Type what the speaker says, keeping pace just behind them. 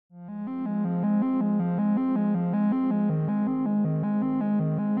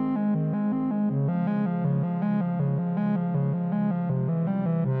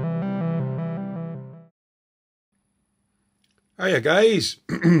Hiya guys,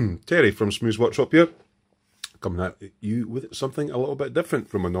 Terry from Smooth's Workshop here, coming at you with something a little bit different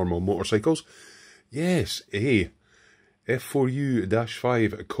from my normal motorcycles. Yes, a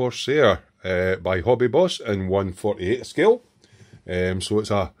F4U-5 Corsair by HobbyBoss in 1/48 scale. So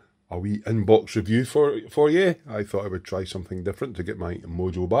it's a wee inbox review for you. I thought I would try something different to get my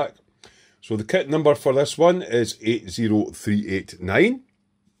mojo back. So the kit number for this one is 80389.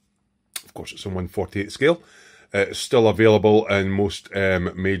 Of course it's in 1/48 scale. It's still available in most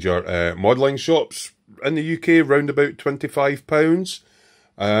major modelling shops in the UK, round about £25,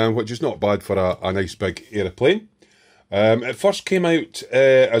 which is not bad for a nice big aeroplane. It first came out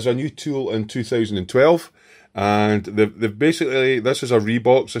as a new tool in 2012, and they've basically, this is a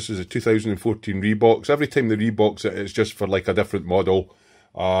rebox, this is a 2014 rebox. Every time they rebox it, it's just for like a different model.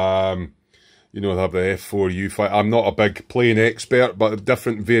 You know, they have the F4U-5. I'm not a big plane expert, but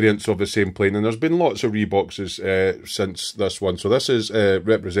different variants of the same plane. And there's been lots of reboxes since this one. So this is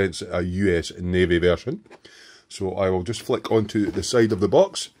represents a US Navy version. So I will just flick onto the side of the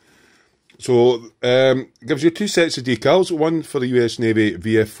box. So gives you two sets of decals. One for the US Navy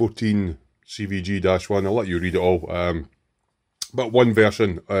VF14 CVG-1. I'll let you read it all. But one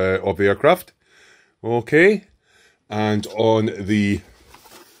version of the aircraft. Okay. And on the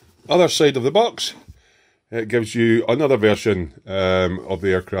other side of the box, it gives you another version of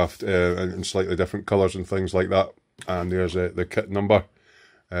the aircraft in slightly different colours and things like that. And there's the kit number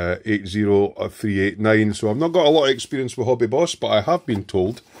 80389. So I've not got a lot of experience with HobbyBoss, but I have been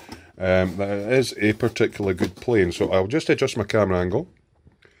told that it is a particularly good plane. So I'll just adjust my camera angle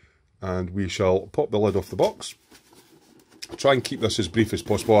and we shall pop the lid off the box. I'll try and keep this as brief as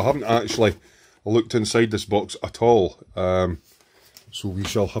possible. I haven't actually looked inside this box at all. So we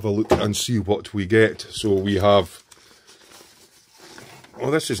shall have a look and see what we get. So we have,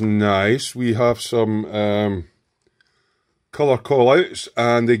 oh, this is nice. We have some colour call-outs,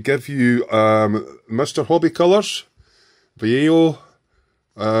 and they give you Mr. Hobby colours, Vallejo,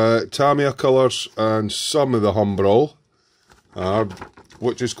 Tamiya colours, and some of the Humbrol,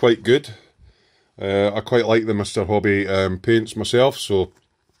 which is quite good. I quite like the Mr. Hobby paints myself, so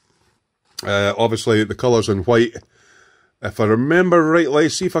obviously the colours in white. If I remember rightly,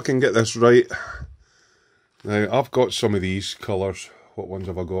 see if I can get this right. Now, I've got some of these colours. What ones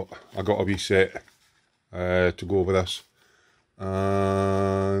have I got? I got a wee set to go with this.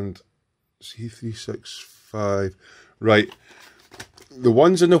 And C365. Right. The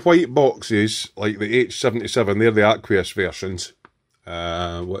ones in the white boxes, like the H77, they're the Aqueous versions,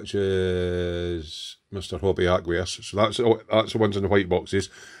 which is Mr. Hobby Aqueous. So that's the ones in the white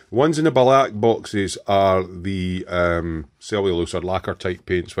boxes. The ones in the black boxes are the cellulose or lacquer type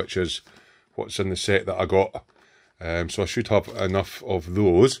paints, which is what's in the set that I got. So I should have enough of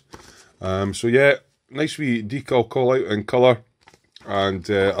those. So yeah, nice wee decal call out in colour and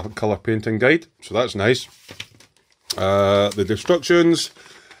a colour painting guide. So that's nice. The instructions,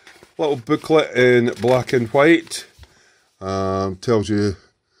 little booklet in black and white. Tells you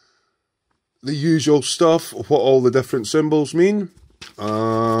the usual stuff, what all the different symbols mean.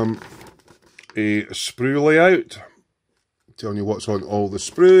 A sprue layout, telling you what's on all the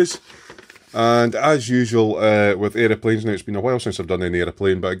sprues. And as usual with aeroplanes, now it's been a while since I've done an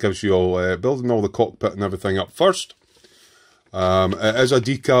aeroplane, but it gives you all, building all the cockpit and everything up first. It is a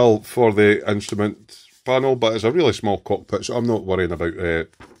decal for the instrument panel, but it's a really small cockpit, so I'm not worrying about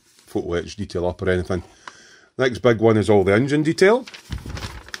photo etch detail up or anything. Next big one is all the engine detail.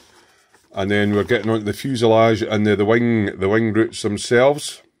 And then we're getting onto the fuselage and the wing roots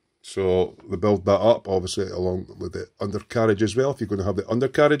themselves. So they build that up, obviously, along with the undercarriage as well, if you're going to have the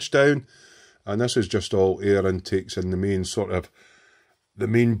undercarriage down. And this is just all air intakes in the main sort of, the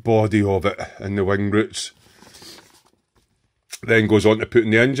main body of it in the wing roots. Then goes on to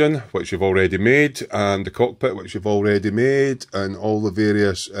putting the engine, which you've already made, and the cockpit, which you've already made, and all the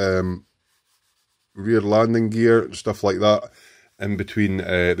various rear landing gear and stuff like that in between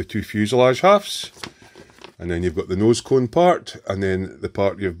the two fuselage halves. And then you've got the nose cone part, and then the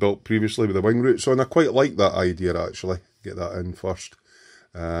part you've built previously with the wing roots on. I quite like that idea, actually. Get that in first.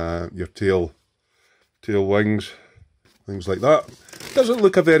 Your tail wings, things like that. Doesn't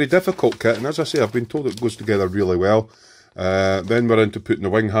look a very difficult kit, and as I say, I've been told it goes together really well. Then we're into putting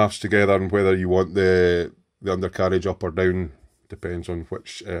the wing halves together, and whether you want the undercarriage up or down depends on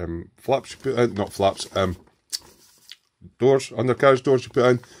which flaps you put in. Not flaps, doors, undercarriage doors you put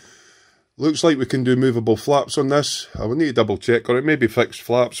in. Looks like we can do movable flaps on this. I will need to double check, or it may be fixed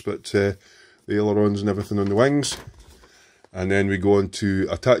flaps, but the ailerons and everything on the wings. And then we go on to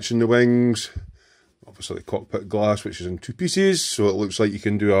attaching the wings. Obviously the cockpit glass, which is in two pieces, so it looks like you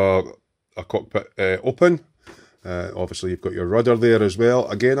can do a cockpit open. Obviously you've got your rudder there as well.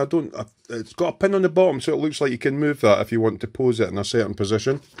 Again, it's got a pin on the bottom, so it looks like you can move that if you want to pose it in a certain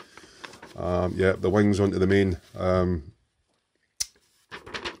position. Yeah, the wings onto the main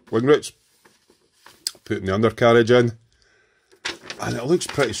wing roots. Putting the undercarriage in, and it looks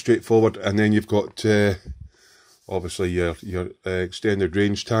pretty straightforward. And then you've got obviously your extended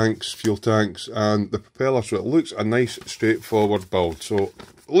range tanks, fuel tanks, and the propeller. So it looks a nice straightforward build. So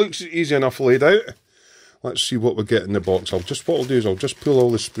it looks easy enough laid out. Let's see what we get in the box. What I'll do is I'll just pull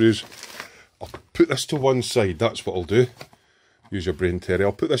all the sprues. I'll put this to one side. That's what I'll do. Use your brain, Terry.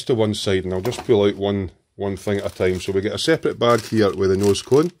 I'll put this to one side and I'll just pull out one thing at a time. So we get a separate bag here with a nose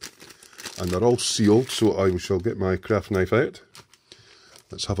cone, and they're all sealed. So I shall get my craft knife out.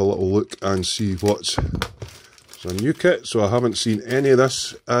 Let's have a little look and see what's. It's a new kit, so I haven't seen any of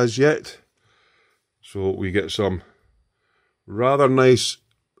this as yet. So we get some rather nice.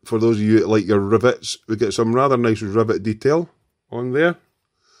 For those of you that like your rivets, we get some rather nice rivet detail on there.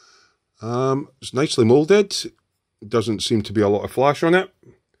 It's nicely moulded. Doesn't seem to be a lot of flash on it.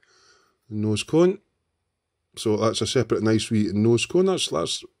 Nose cone. So that's a separate nice wee nose cone.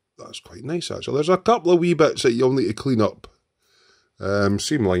 That's quite nice actually. There's a couple of wee bits that you'll need to clean up.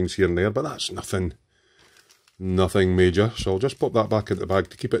 Seam lines here and there, but that's nothing major. So I'll just pop that back into the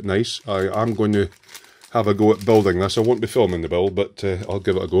bag to keep it nice. I am going to have a go at building this. I won't be filming the build, but I'll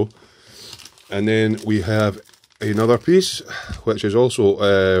give it a go. And then we have another piece, which is also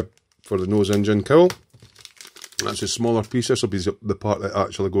for the nose engine cowl. That's a smaller piece. This will be the part that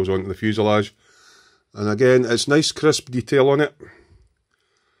actually goes onto the fuselage. And again, it's nice crisp detail on it.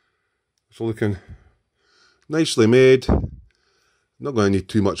 It's looking nicely made. Not going to need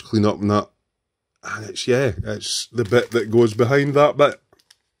too much clean up on that. And it's the bit that goes behind that bit.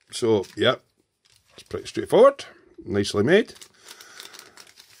 So, yeah. It's pretty straightforward, nicely made.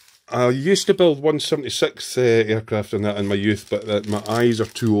 I used to build 176 aircraft in that in my youth, but my eyes are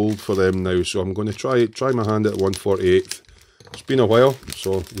too old for them now, so I'm going to try my hand at 148. It's been a while,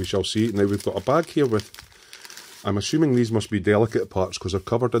 so we shall see. Now we've got a bag here with, I'm assuming these must be delicate parts because they're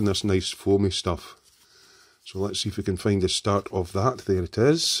covered in this nice foamy stuff. So let's see if we can find the start of that. There it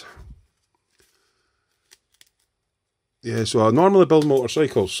is. Yeah, so I normally build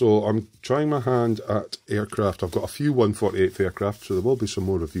motorcycles, so I'm trying my hand at aircraft. I've got a few 148th aircraft, so there will be some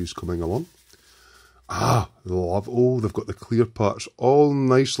more reviews coming along. Ah, they've got the clear parts all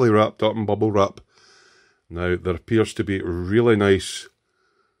nicely wrapped up in bubble wrap. Now, there appears to be really nice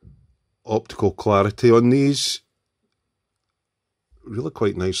optical clarity on these. Really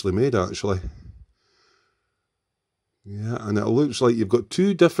quite nicely made, actually. Yeah, and it looks like you've got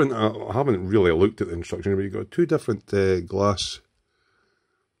two different, I haven't really looked at the instruction, but you've got two different glass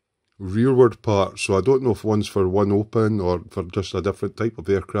rearward parts, so I don't know if one's for one open or for just a different type of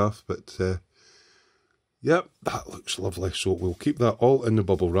aircraft, but yep, that looks lovely. So we'll keep that all in the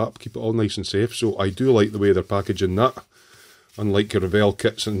bubble wrap, keep it all nice and safe. So I do like the way they're packaging that, unlike your Revell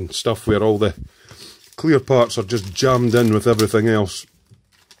kits and stuff where all the clear parts are just jammed in with everything else.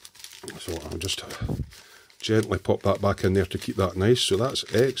 So I'll just gently pop that back in there to keep that nice. So that's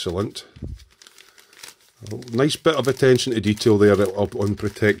excellent. Nice bit of attention to detail there on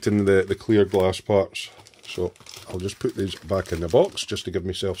protecting the clear glass parts. So I'll just put these back in the box just to give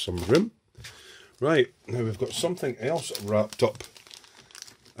myself some room. Right, now we've got something else wrapped up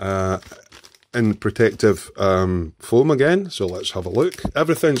in protective foam again. So let's have a look.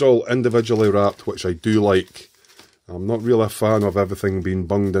 Everything's all individually wrapped, which I do like. I'm not really a fan of everything being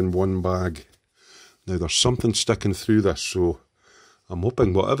bunged in one bag. Now there's something sticking through this, so I'm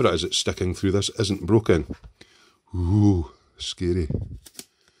hoping whatever it is that's sticking through this isn't broken. Ooh, scary.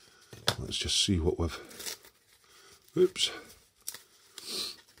 Let's just see what we've... Oops.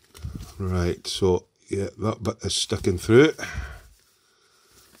 Right, so yeah, that bit is sticking through it.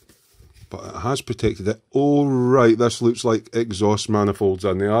 But it has protected it. Oh right, this looks like exhaust manifolds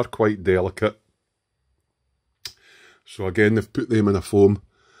and they are quite delicate. So again, they've put them in a foam.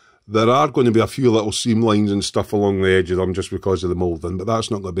 There are going to be a few little seam lines and stuff along the edge of them just because of the moulding, but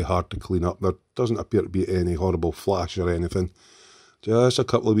that's not going to be hard to clean up. There doesn't appear to be any horrible flash or anything. Just a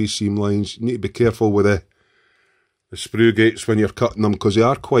couple of wee seam lines. You need to be careful with the sprue gates when you're cutting them because they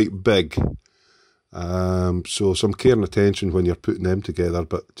are quite big. So some care and attention when you're putting them together,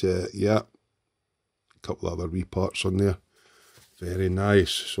 but yeah, a couple of other wee parts on there. Very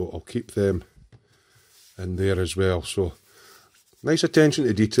nice. So I'll keep them in there as well. So nice attention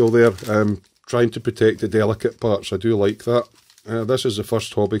to detail there, trying to protect the delicate parts. I do like that. This is the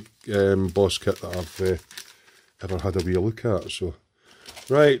first HobbyBoss kit that I've ever had a wee look at. So,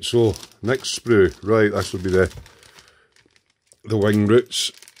 right, so next sprue. Right, this will be the wing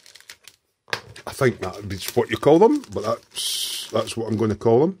roots. I think that's what you call them, but that's what I'm going to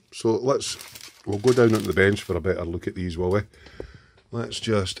call them. So we'll go down onto the bench for a better look at these, will we? Let's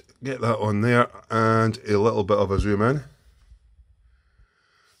just get that on there and a little bit of a zoom in.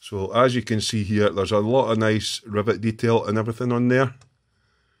 So as you can see here, there's a lot of nice rivet detail and everything on there.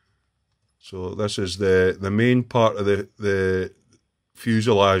 So this is the main part of the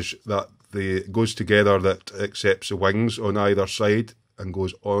fuselage that goes together, that accepts the wings on either side and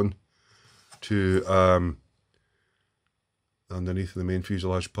goes on to underneath the main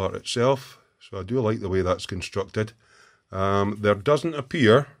fuselage part itself. So I do like the way that's constructed. There doesn't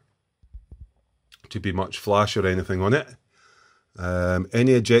appear to be much flash or anything on it.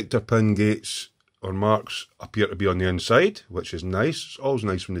 Any ejector pin gates or marks appear to be on the inside, which is nice. It's always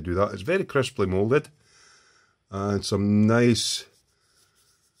nice when they do that. It's very crisply moulded, and some nice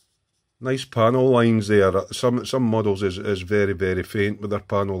panel lines there. Some models is very, very faint with their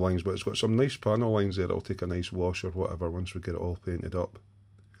panel lines, but it's got some nice panel lines there. It'll take a nice wash or whatever once we get it all painted up.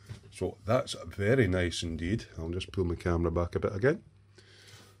 So that's very nice indeed. I'll just pull my camera back a bit again.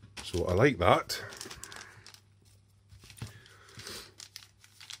 So I like that.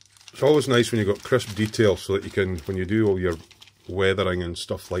 It's always nice when you've got crisp detail, so that you can, when you do all your weathering and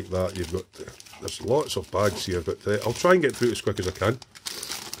stuff like that, you've got, there's lots of bags here, but I'll try and get through it as quick as I can.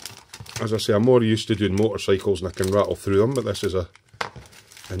 As I say, I'm more used to doing motorcycles and I can rattle through them, but this is a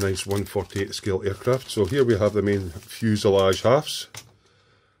nice 1/48 scale aircraft. So here we have the main fuselage halves.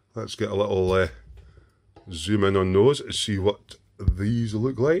 Let's get a little zoom in on those and see what these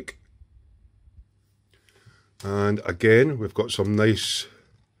look like. And again, we've got some nice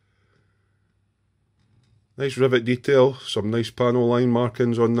rivet detail, some nice panel line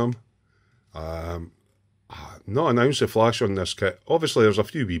markings on them. Not an ounce of flash on this kit. Obviously there's a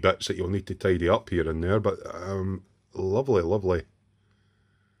few wee bits that you'll need to tidy up here and there, but lovely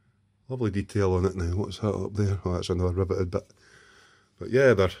detail on it now. What's that up there? Oh, that's another riveted bit. But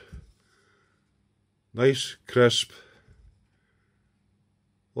yeah, they're nice, crisp,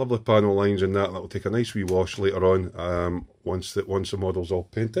 lovely panel lines in that. That'll take a nice wee wash later on, once the model's all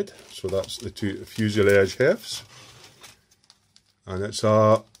painted. So that's the two fuselage halves, and it's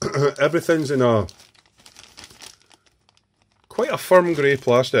everything's in quite a firm grey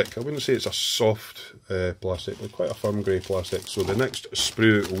plastic. I wouldn't say it's a soft plastic, but quite a firm grey plastic. So the next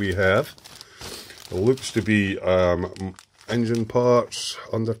sprue we have looks to be engine parts,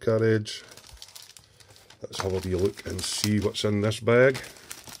 undercarriage. Let's have a wee look and see what's in this bag.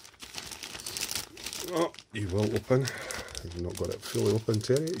 Oh, you will open. You've not got it fully open,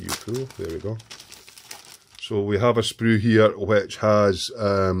 Terry. You fool. There we go. So we have a sprue here which has,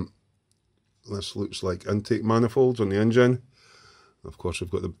 this looks like intake manifolds on the engine. Of course, we've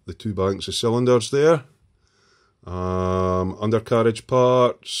got the two banks of cylinders there. Undercarriage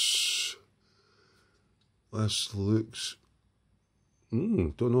parts. This looks...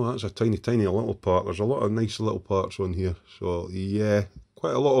 don't know, that's a tiny little part. There's a lot of nice little parts on here. So yeah,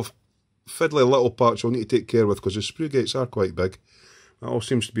 quite a lot of fiddly little parts you'll need to take care with, because the sprue gates are quite big. That all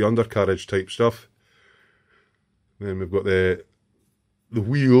seems to be undercarriage type stuff. Then we've got the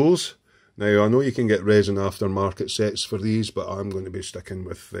wheels. Now I know you can get resin aftermarket sets for these, but I'm going to be sticking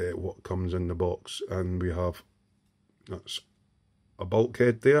with what comes in the box. And we have, that's a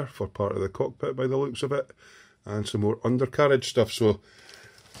bulkhead there for part of the cockpit by the looks of it, and some more undercarriage stuff. So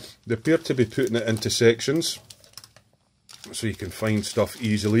they appear to be putting it into sections so you can find stuff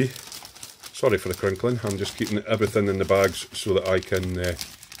easily. Sorry for the crinkling, I'm just keeping everything in the bags so that I can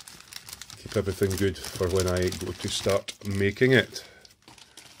keep everything good for when I go to start making it.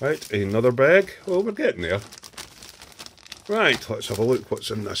 Right, another bag. Oh, we're getting there. Right, let's have a look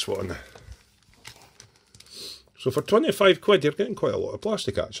what's in this one. So for 25 quid you're getting quite a lot of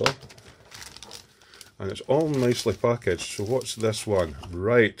plastic actually. And it's all nicely packaged. So what's this one?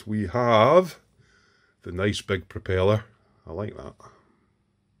 Right, we have the nice big propeller. I like that.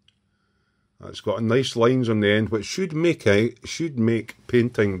 It's got nice lines on the end, which should make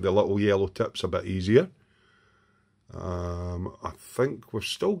painting the little yellow tips a bit easier. I think we're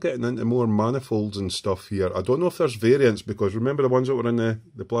still getting into more manifolds and stuff here. I don't know if there's variants, because remember the ones that were in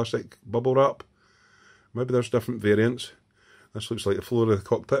the plastic bubble wrap? Maybe there's different variants. This looks like the floor of the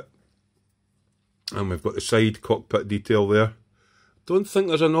cockpit. And we've got the side cockpit detail there. Don't think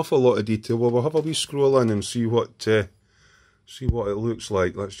there's an awful lot of detail. Well, we'll have a wee scroll in and see what it looks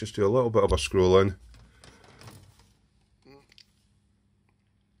like. Let's just do a little bit of a scroll in.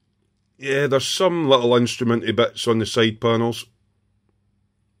 Yeah, there's some little instrumenty bits on the side panels.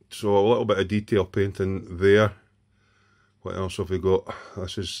 So a little bit of detail painting there. What else have we got?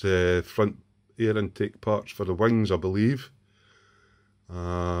 This is the front air intake parts for the wings, I believe.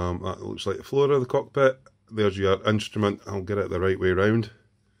 That looks like the floor of the cockpit. There's your instrument. I'll get it the right way round.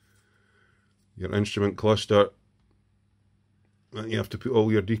 Your instrument cluster. And you have to put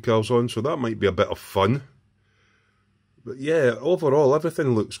all your decals on, so that might be a bit of fun. But yeah, overall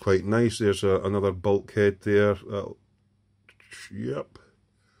everything looks quite nice. There's another bulkhead there. Yep.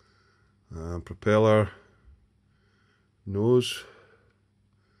 Propeller. Nose.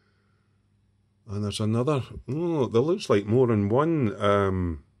 And there's another. Oh, there looks like more than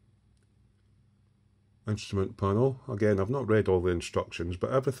one instrument panel. Again, I've not read all the instructions,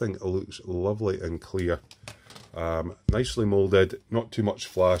 but everything looks lovely and clear. Nicely moulded, not too much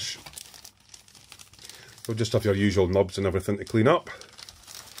flash. You'll just have your usual knobs and everything to clean up.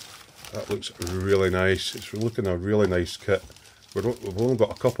 That looks really nice. It's looking a really nice kit. We've only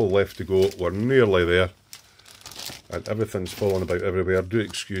got a couple left to go. We're nearly there. And everything's falling about everywhere. Do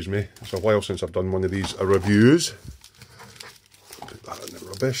excuse me. It's a while since I've done one of these reviews. Put that in the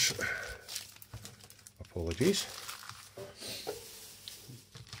rubbish. Apologies.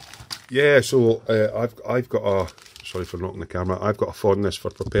 Yeah, so I've got a, sorry for knocking the camera, I've got a fondness for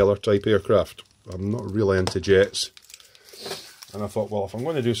propeller type aircraft. I'm not really into jets. And I thought, well, if I'm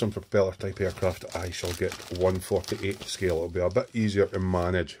going to do some propeller type aircraft, I shall get 1/48 scale. It'll be a bit easier to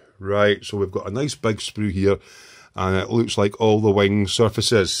manage. Right, so we've got a nice big sprue here. And it looks like all the wing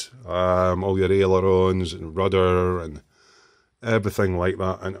surfaces, all your ailerons and rudder and everything like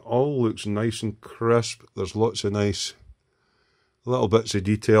that. And it all looks nice and crisp. There's lots of nice little bits of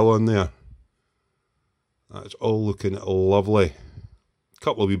detail on there. That's all looking lovely. A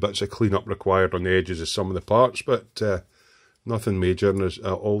couple of wee bits of cleanup required on the edges of some of the parts, but nothing major. And there's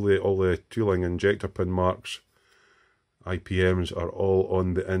all the tooling injector pin marks, IPMs are all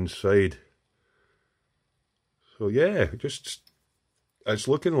on the inside. So yeah, it's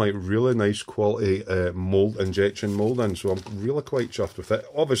looking like really nice quality injection moulding, so I'm really quite chuffed with it.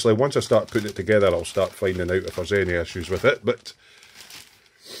 Obviously, once I start putting it together, I'll start finding out if there's any issues with it, but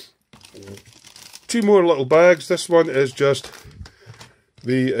two more little bags. This one is just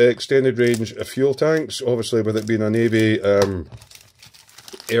the extended range fuel tanks. Obviously, with it being a Navy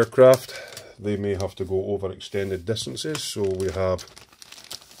aircraft, they may have to go over extended distances, so we have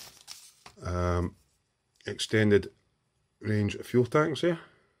extended range fuel tanks here.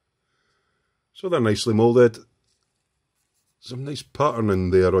 So they're nicely moulded. Some nice patterning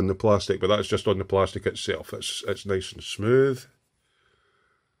there on the plastic, but that's just on the plastic itself. It's nice and smooth.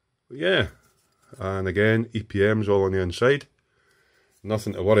 But yeah, and again, EPM's all on the inside.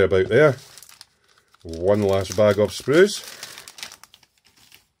 Nothing to worry about there. One last bag of sprues.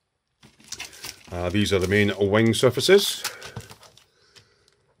 These are the main wing surfaces.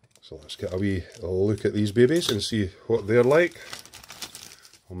 So let's get a wee look at these babies and see what they're like.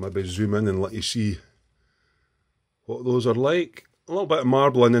 I'll maybe zoom in and let you see what those are like. A little bit of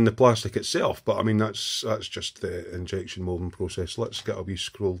marbling in the plastic itself, but I mean that's just the injection moulding process. Let's get a wee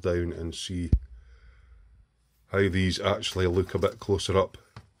scroll down and see how these actually look a bit closer up.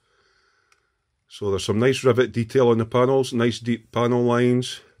 So there's some nice rivet detail on the panels, nice deep panel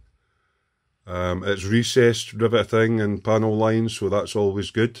lines. It's recessed riveting and panel lines, so that's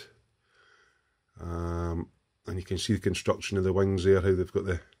always good. And you can see the construction of the wings there, how they've got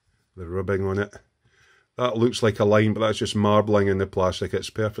the ribbing on it. That looks like a line, but that's just marbling in the plastic. It's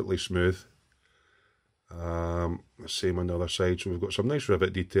perfectly smooth. Same on the other side. So we've got some nice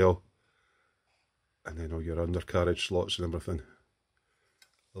rivet detail. And then all your undercarriage slots and everything.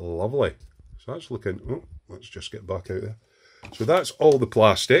 Lovely. So that's looking... Oh, let's just get back out there. So that's all the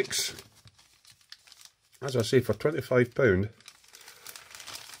plastics. As I say, for £25,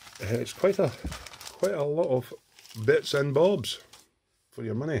 it's quite a lot of bits and bobs for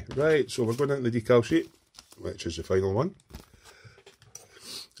your money. Right, so we're going into the decal sheet, which is the final one.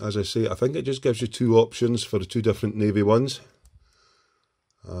 As I say, I think it just gives you two options for the two different Navy ones.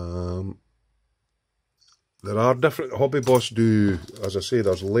 There are different, HobbyBoss do, as I say,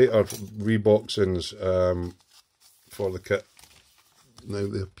 there's later reboxings for the kit. Now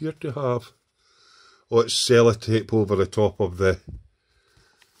they appear to have, oh, it's sellotape over the top of the,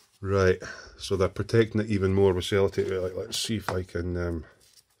 right, so they're protecting it even more with sellotape. Like, let's see if I can,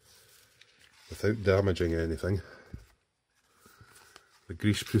 without damaging anything. The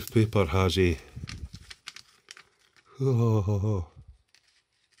greaseproof paper has a, oh,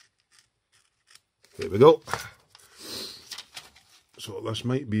 there we go. So this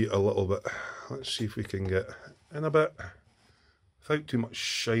might be a little bit, let's see if we can get in a bit, without too much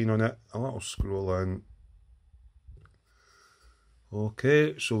shine on it, a little scroll in.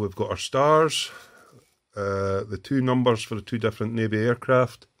 Okay, so we've got our stars, the two numbers for the two different Navy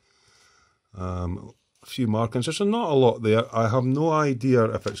aircraft. a few markings. There's not a lot there. I have no idea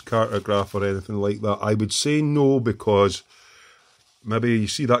if it's cartograph or anything like that. I would say no, because maybe you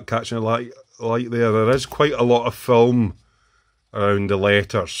see that catching a light there. There is quite a lot of film around the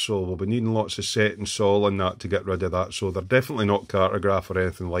letters, so we'll be needing lots of set and sol and that to get rid of that. So they're definitely not cartograph or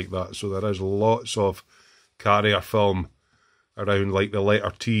anything like that. So there is lots of carrier film around, like the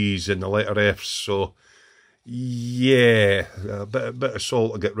letter T's and the letter F's. So yeah, a bit of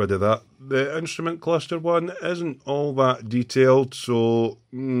salt to get rid of that. The instrument cluster one isn't all that detailed, so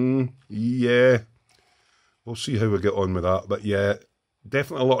yeah, we'll see how we get on with that. But yeah,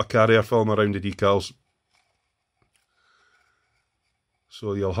 definitely a lot of carrier film around the decals.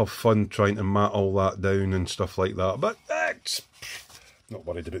 So you'll have fun trying to mat all that down and stuff like that. But that's not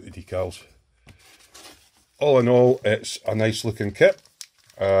worried about the decals. All in all, it's a nice looking kit.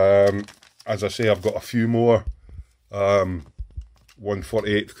 As I say, I've got a few more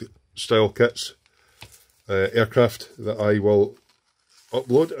 148 style kits, aircraft, that I will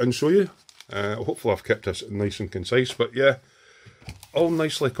upload and show you. Hopefully I've kept this nice and concise, but yeah, all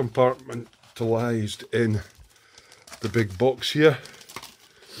nicely compartmentalised in the big box here.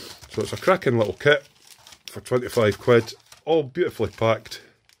 So it's a cracking little kit for 25 quid, all beautifully packed,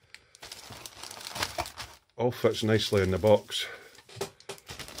 all fits nicely in the box,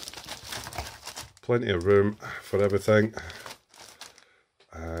 plenty of room for everything,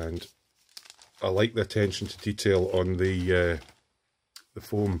 and I like the attention to detail on the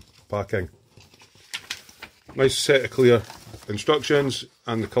foam packing. Nice set of clear instructions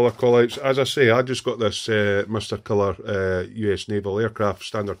and the colour callouts. As I say, I just got this Mr. Colour US Naval Aircraft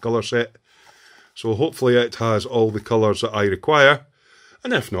standard colour set, so hopefully it has all the colours that I require,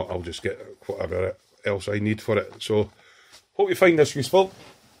 and if not, I'll just get whatever else I need for it. So hope you find this useful.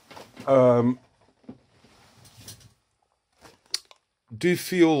 Do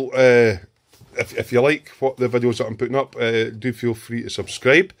feel, if you like what the videos that I'm putting up, do feel free to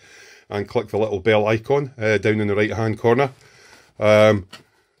subscribe and click the little bell icon down in the right hand corner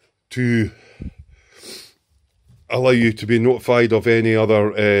to allow you to be notified of any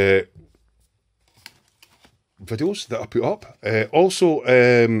other videos that I put up. Also,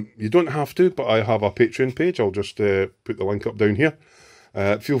 you don't have to, but I have a Patreon page. I'll just put the link up down here.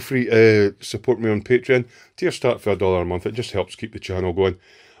 Feel free to support me on Patreon. Tier start for $1 a month. It just helps keep the channel going.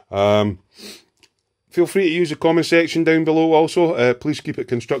 Feel free to use the comment section down below also. Please keep it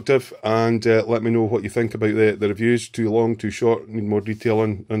constructive, and let me know what you think about the reviews. Too long, too short, need more detail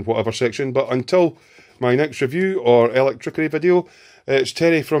in whatever section. But until my next review or electricity video, it's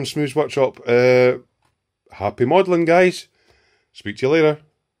Terry from Smooth's Workshop. Happy modelling, guys. Speak to you later.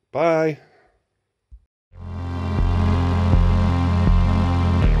 Bye.